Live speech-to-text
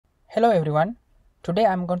Hello everyone, today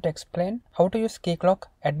I am going to explain how to use Keycloak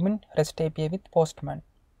Admin REST API with Postman.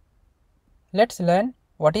 Let's learn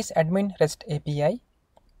what is Admin REST API,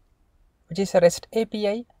 which is a REST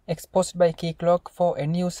API exposed by Keycloak for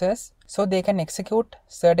end users so they can execute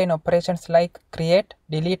certain operations like create,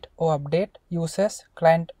 delete or update users,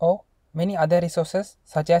 client or many other resources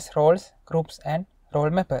such as roles, groups and role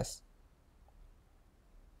mappers.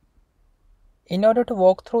 In order to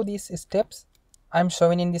walk through these steps I am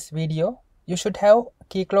showing in this video, you should have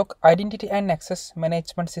Keycloak Identity and Access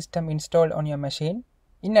Management System installed on your machine.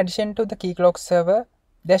 In addition to the Keycloak server,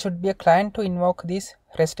 there should be a client to invoke these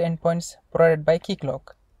REST endpoints provided by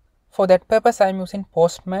Keycloak. For that purpose, I am using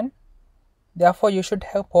Postman. Therefore, you should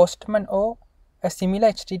have Postman or a similar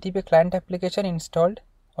HTTP client application installed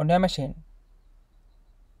on your machine.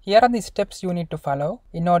 Here are the steps you need to follow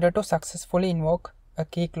in order to successfully invoke a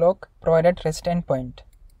Keycloak provided REST endpoint.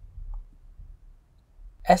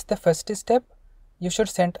 As the first step, you should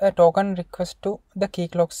send a token request to the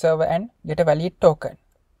Keycloak server and get a valid token.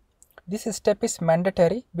 This step is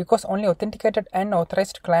mandatory because only authenticated and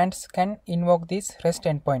authorized clients can invoke these REST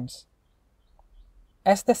endpoints.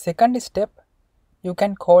 As the second step, you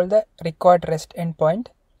can call the required REST endpoint.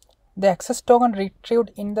 The access token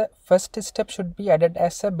retrieved in the first step should be added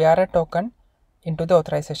as a bearer token into the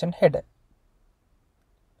authorization header.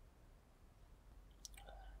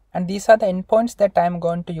 And these are the endpoints that I am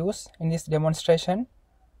going to use in this demonstration.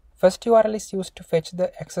 First URL is used to fetch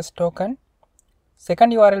the access token.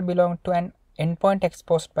 Second URL belongs to an endpoint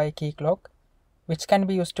exposed by Keycloak, which can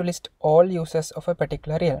be used to list all users of a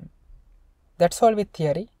particular realm. That's all with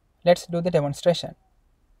theory. Let's do the demonstration.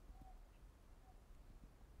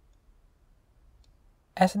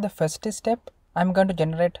 As the first step, I am going to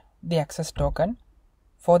generate the access token.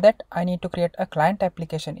 For that, I need to create a client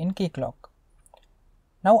application in Keycloak.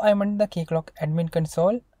 Now I am in the Keycloak admin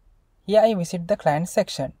console. Here I visit the client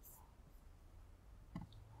section.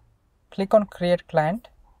 Click on create client.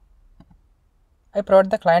 I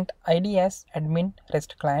provide the client ID as admin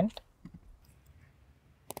REST client.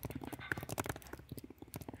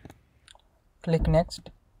 Click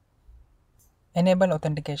next. Enable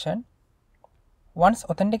authentication. Once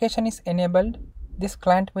authentication is enabled, this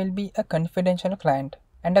client will be a confidential client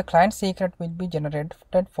and a client secret will be generated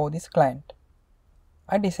for this client.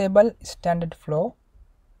 I disable standard flow,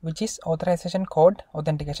 which is authorization code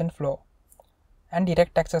authentication flow, and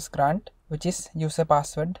direct access grant, which is user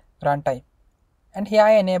password grant type. And here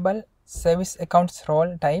I enable service accounts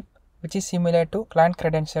role type, which is similar to client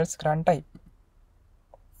credentials grant type.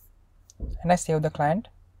 And I save the client.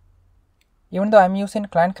 Even though I am using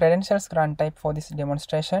client credentials grant type for this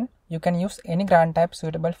demonstration, you can use any grant type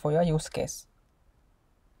suitable for your use case.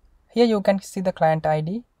 Here you can see the client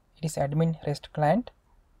ID. It is admin REST client.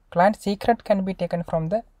 Client secret can be taken from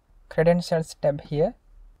the credentials tab here.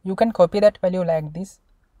 You can copy that value like this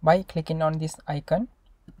by clicking on this icon.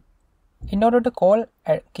 In order to call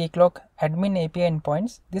Keycloak admin API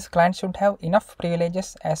endpoints, this client should have enough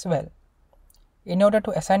privileges as well. In order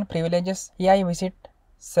to assign privileges, here I visit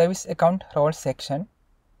service account roles section.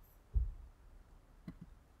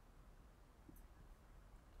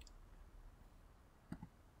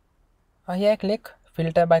 Here I click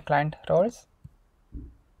filter by client roles.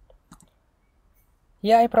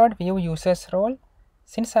 Here I provide view users role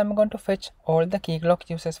since I am going to fetch all the Keycloak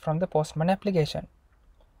users from the Postman application.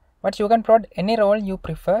 But you can provide any role you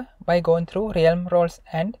prefer by going through realm roles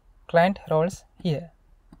and client roles here.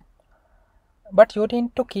 But you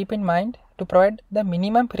need to keep in mind to provide the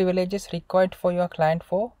minimum privileges required for your client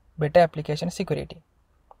for better application security.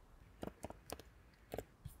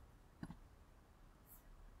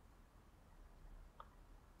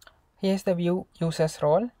 Here is the view users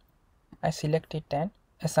role. I select it and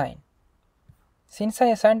assign. Since I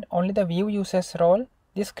assigned only the view users role,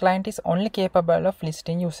 this client is only capable of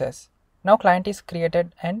listing users. Now client is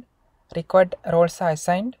created and required roles are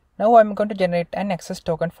assigned. Now I am going to generate an access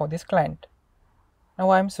token for this client. Now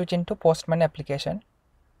I am switching to Postman application.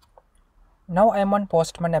 Now I am on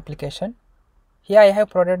Postman application. Here I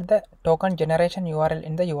have provided the token generation URL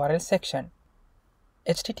in the URL section.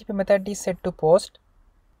 HTTP method is set to post.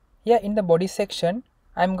 Here in the body section,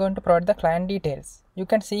 I am going to provide the client details. You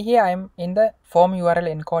can see here I am in the form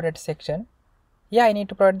URL encoded section. Here I need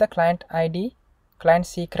to provide the client ID, client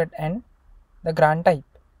secret and the grant type.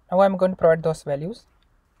 Now I am going to provide those values.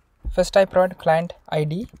 First I provide client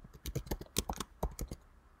ID,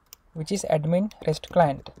 which is admin REST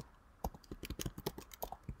client.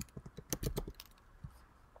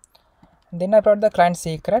 Then I provide the client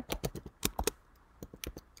secret.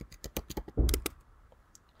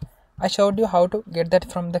 I showed you how to get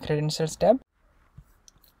that from the credentials tab.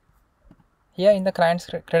 here in the client's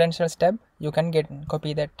credentials tab, you can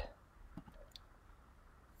copy that.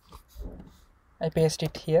 I paste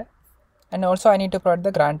it here, and also I need to provide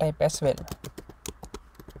the grant type as well,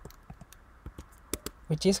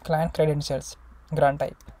 which is client credentials grant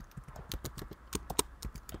type.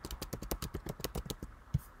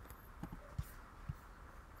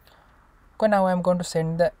 Okay, now I am going to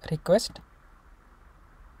send the request.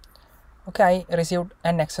 Okay, I received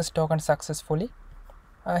an access token successfully.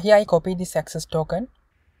 Here I copy this access token.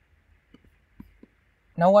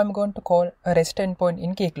 Now I am going to call a REST endpoint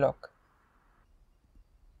in Keycloak.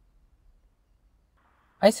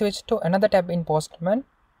 I switch to another tab in Postman.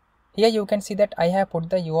 Here you can see that I have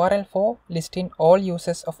put the URL for listing all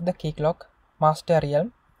users of the Keycloak master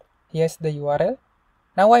realm. Here's the URL.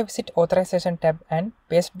 Now I visit authorization tab and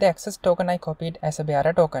paste the access token I copied as a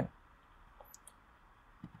bearer token.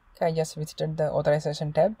 Okay, I just visited the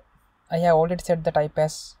authorization tab. I have already set the type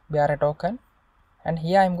as bearer token, and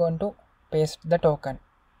here I am going to paste the token.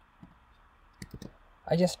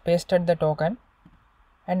 I just pasted the token,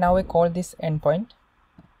 and now I call this endpoint.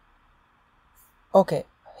 Okay,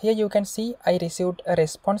 here you can see I received a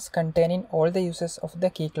response containing all the users of the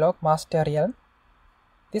Keycloak master realm.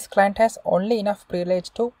 This client has only enough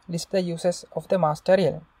privilege to list the users of the master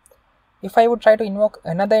realm. If I would try to invoke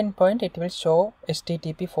another endpoint, it will show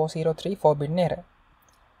HTTP 403 forbidden error.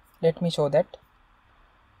 Let me show that.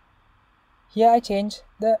 Here I change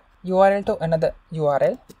the URL to another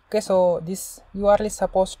URL. Okay, so this URL is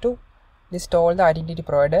supposed to list all the identity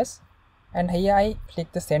providers, and here I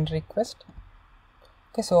click the send request.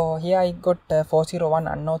 Okay, so here I got 401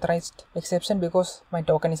 unauthorized exception because my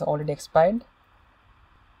token is already expired,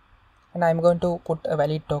 and I'm going to put a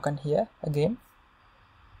valid token here again.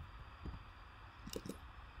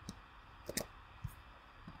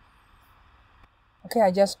 Okay,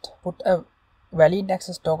 I just put a valid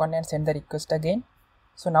access token and send the request again.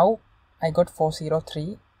 So now I got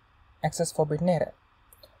 403 access forbidden error.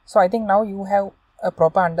 So I think now you have a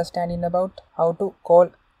proper understanding about how to call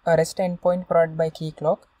a REST endpoint provided by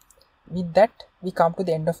Keycloak. With that, we come to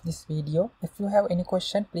the end of this video. If you have any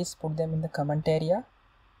question, please put them in the comment area.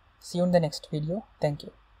 See you in the next video. Thank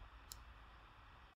you.